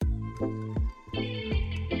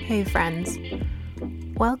Hey friends,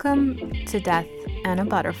 welcome to Death and a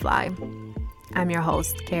Butterfly. I'm your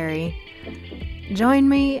host, Carrie. Join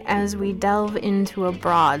me as we delve into a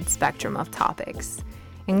broad spectrum of topics,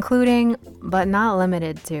 including, but not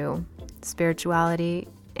limited to, spirituality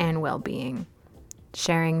and well-being.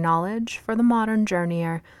 Sharing knowledge for the modern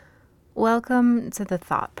journeyer, welcome to the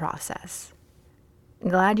thought process.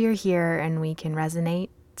 Glad you're here and we can resonate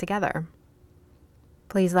together.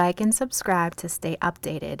 Please like and subscribe to stay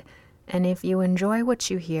updated, and if you enjoy what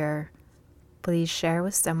you hear, please share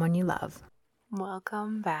with someone you love.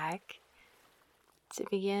 Welcome back. To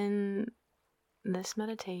begin this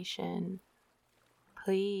meditation,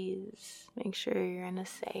 please make sure you're in a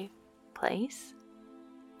safe place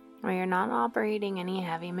where you're not operating any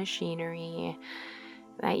heavy machinery,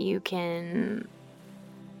 that you can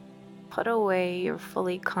put away your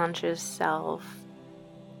fully conscious self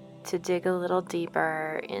to dig a little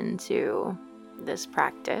deeper into this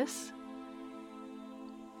practice.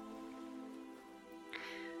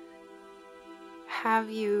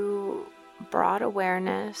 Have you brought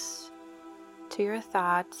awareness to your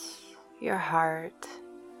thoughts, your heart,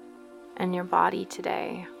 and your body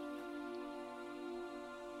today?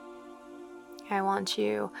 I want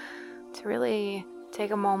you to really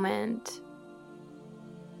take a moment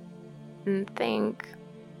and think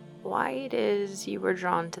why it is you were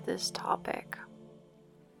drawn to this topic.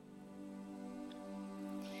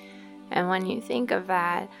 And when you think of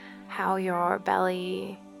that, how your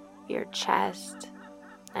belly, your chest,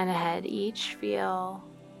 and head each feel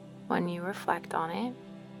when you reflect on it.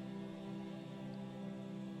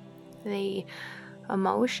 The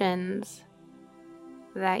emotions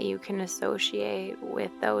that you can associate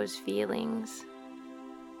with those feelings.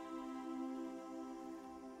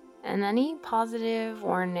 And any positive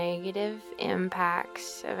or negative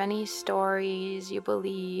impacts of any stories you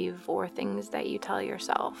believe or things that you tell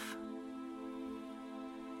yourself.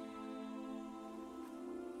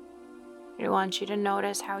 I want you to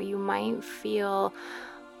notice how you might feel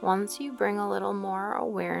once you bring a little more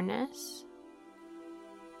awareness,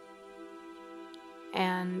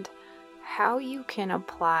 and how you can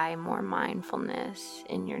apply more mindfulness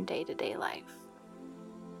in your day-to-day life.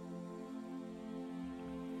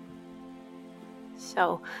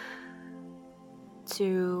 So,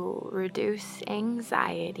 to reduce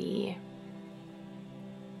anxiety,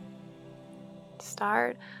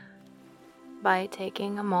 start by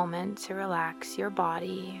taking a moment to relax your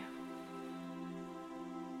body.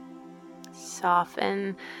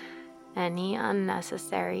 Soften any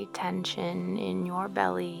unnecessary tension in your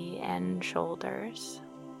belly and shoulders.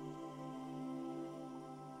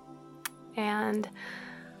 And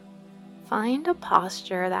find a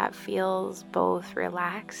posture that feels both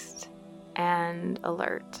relaxed and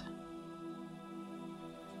alert.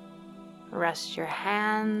 Rest your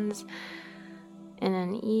hands in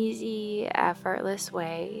an easy, effortless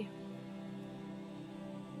way.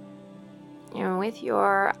 And with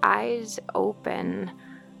your eyes open,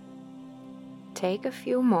 take a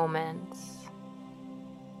few moments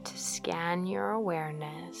to scan your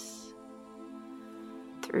awareness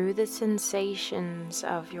through the sensations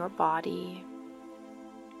of your body,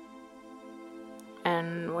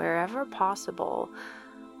 and wherever possible,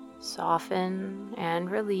 soften and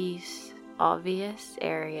release obvious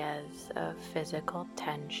areas of physical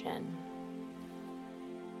tension.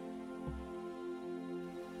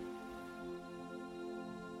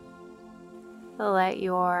 Let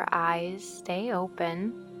your eyes stay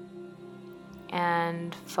open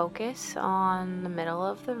and focus on the middle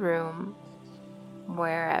of the room,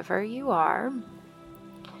 wherever you are,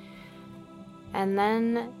 and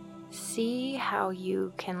then see how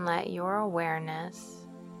you can let your awareness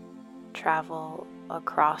travel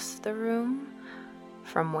across the room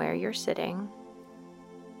from where you're sitting.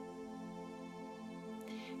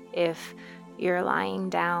 If you're lying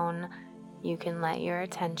down, you can let your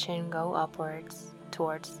attention go upwards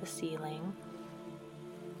towards the ceiling.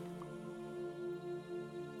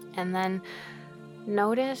 And then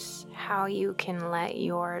notice how you can let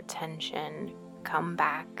your attention come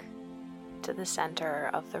back to the center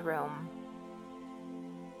of the room.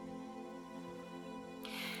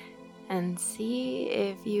 And see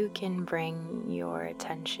if you can bring your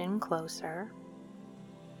attention closer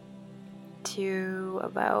to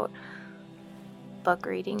about book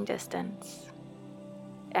reading distance,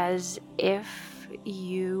 as if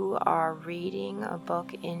you are reading a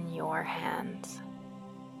book in your hands.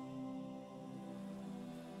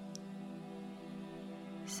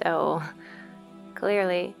 So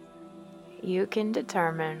clearly, you can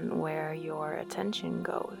determine where your attention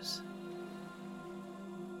goes.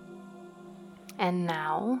 And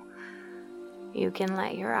now, you can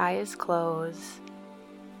let your eyes close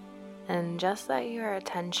and just let your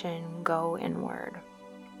attention go inward.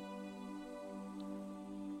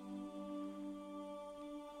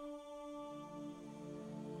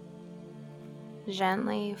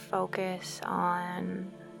 Gently focus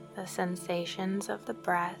on the sensations of the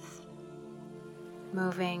breath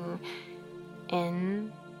moving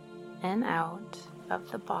in and out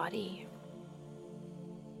of the body.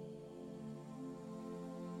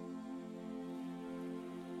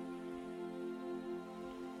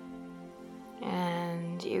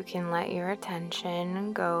 And you can let your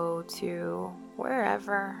attention go to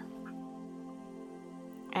wherever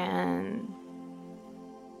and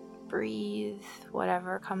breathe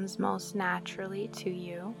whatever comes most naturally to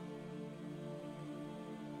you.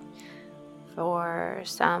 For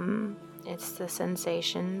some, it's the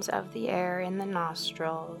sensations of the air in the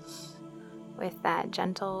nostrils, with that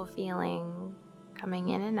gentle feeling coming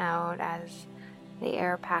in and out as the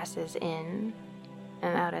air passes in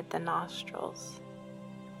and out at the nostrils.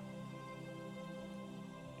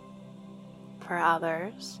 For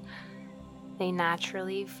others, they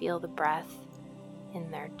naturally feel the breath in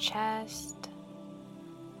their chest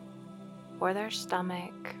or their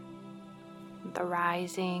stomach, the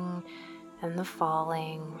rising and the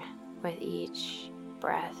falling with each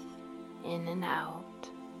breath in and out.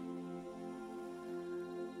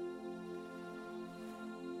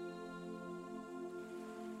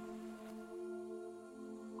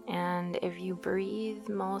 And if you breathe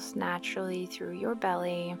most naturally through your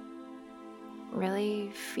belly,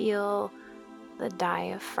 really feel the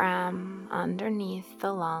diaphragm underneath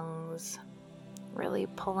the lungs, really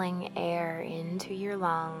pulling air into your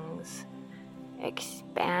lungs,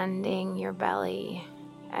 expanding your belly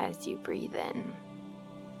as you breathe in.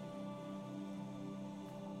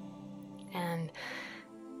 And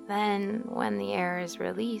then when the air is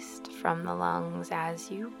released from the lungs as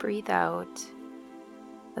you breathe out,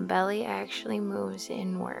 the belly actually moves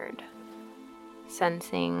inward,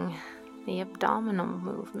 sensing the abdominal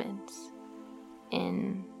movements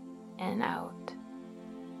in and out.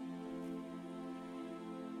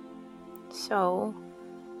 So,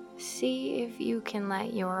 see if you can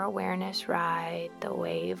let your awareness ride the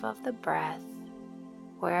wave of the breath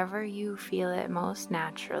wherever you feel it most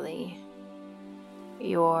naturally.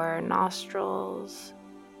 Your nostrils,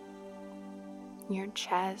 your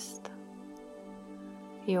chest,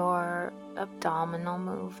 your abdominal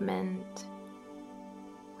movement,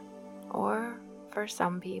 or for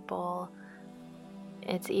some people,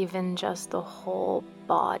 it's even just the whole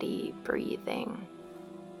body breathing.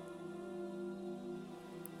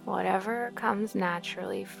 Whatever comes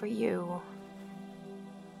naturally for you.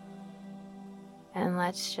 And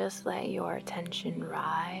let's just let your attention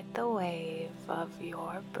ride the wave of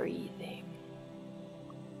your breathing.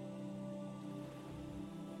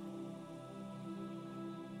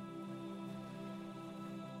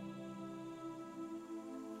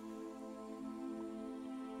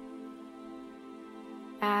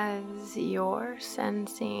 As you're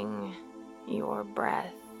sensing your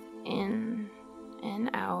breath in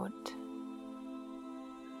and out,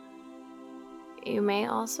 you may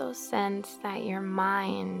also sense that your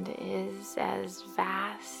mind is as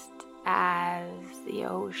vast as the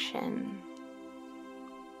ocean,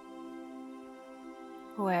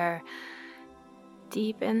 where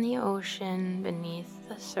deep in the ocean beneath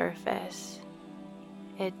the surface,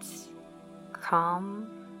 it's calm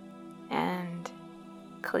and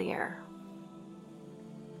clear.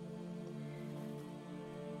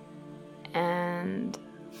 And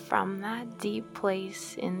from that deep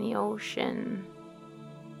place in the ocean,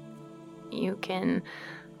 you can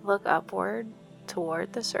look upward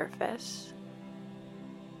toward the surface.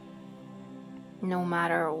 No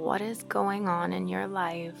matter what is going on in your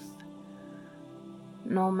life,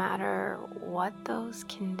 no matter what those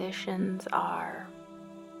conditions are,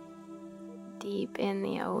 deep in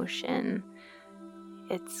the ocean,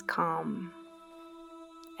 it's calm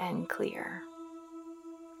and clear.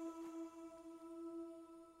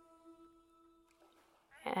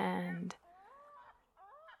 And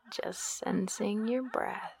just sensing your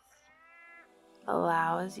breath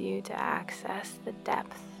allows you to access the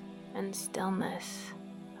depth and stillness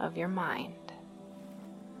of your mind.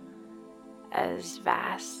 As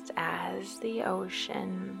vast as the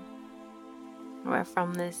ocean, where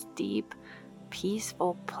from this deep,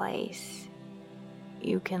 peaceful place,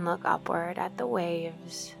 you can look upward at the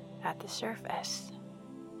waves at the surface.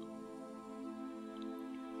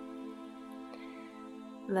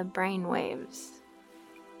 The brain waves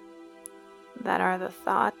that are the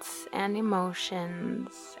thoughts and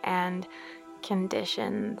emotions and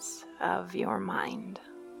conditions of your mind.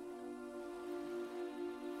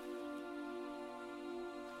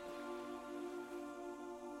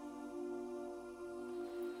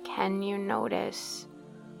 can you notice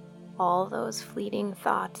all those fleeting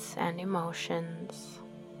thoughts and emotions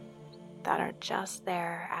that are just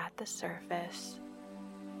there at the surface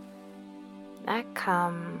that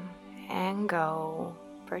come and go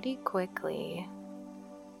pretty quickly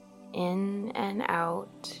in and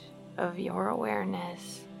out of your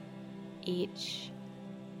awareness each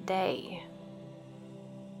day,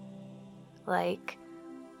 like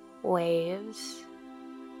waves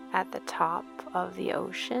at the top of the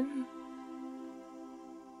ocean?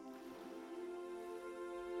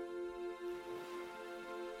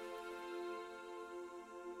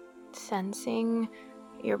 Sensing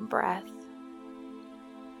your breath,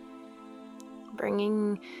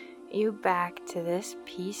 bringing you back to this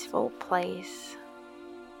peaceful place,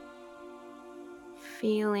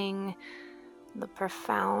 feeling the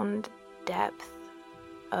profound depth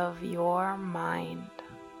of your mind.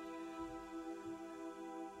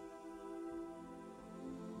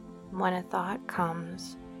 When a thought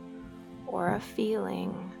comes, or a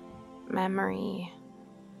feeling, memory,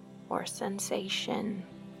 or sensation,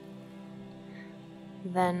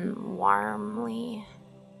 then warmly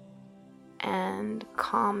and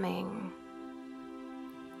calming,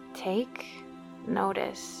 take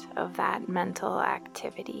notice of that mental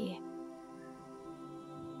activity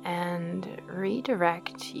and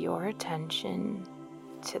redirect your attention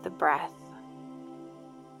to the breath.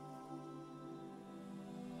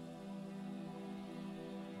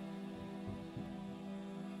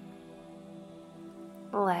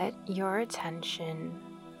 Let your attention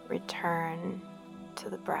return to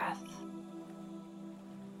the breath,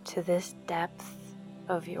 to this depth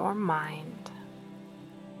of your mind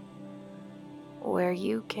where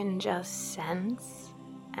you can just sense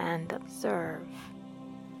and observe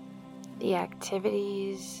the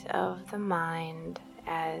activities of the mind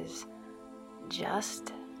as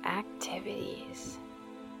just activities,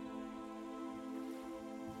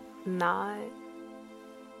 not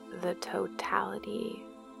the totality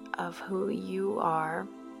of who you are.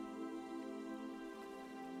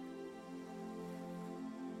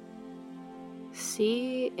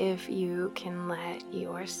 See if you can let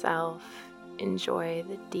yourself enjoy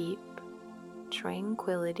the deep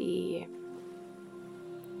tranquility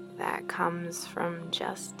that comes from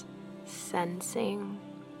just sensing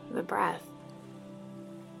the breath,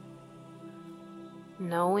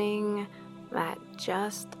 knowing that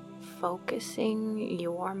just focusing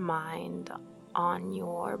your mind on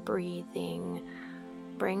your breathing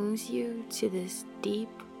brings you to this deep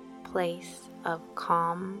place of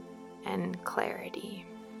calm and clarity.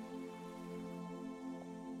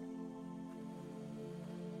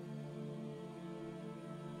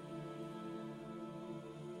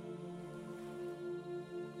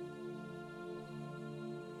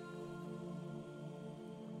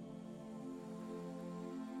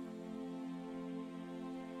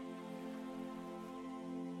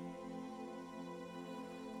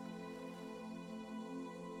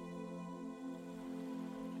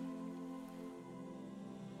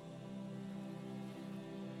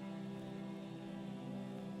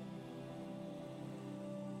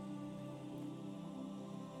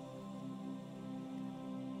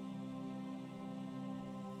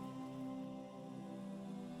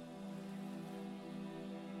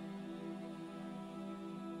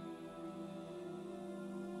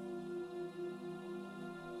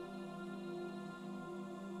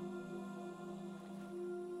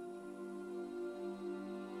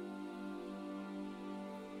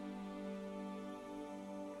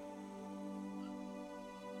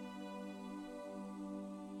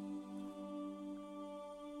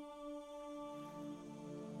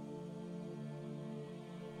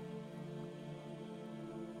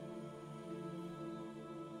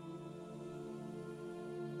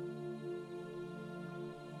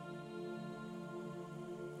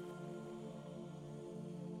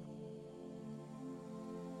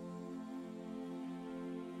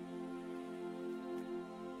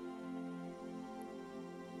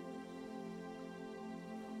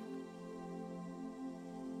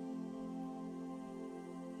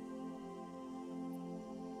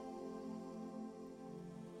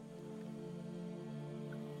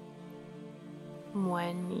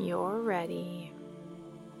 When you're ready,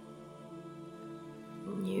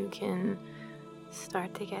 you can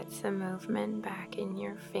start to get some movement back in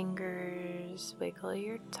your fingers, wiggle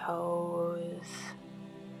your toes.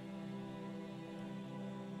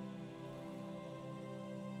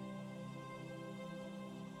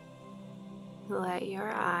 Let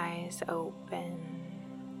your eyes open.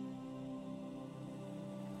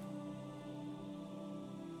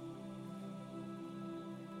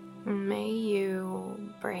 May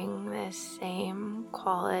you bring this same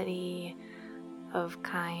quality of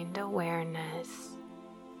kind awareness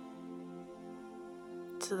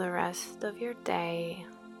to the rest of your day,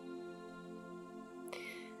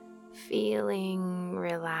 feeling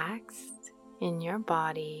relaxed in your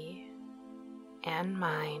body and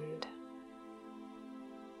mind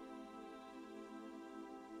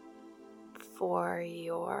for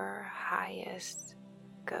your highest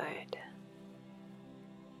good.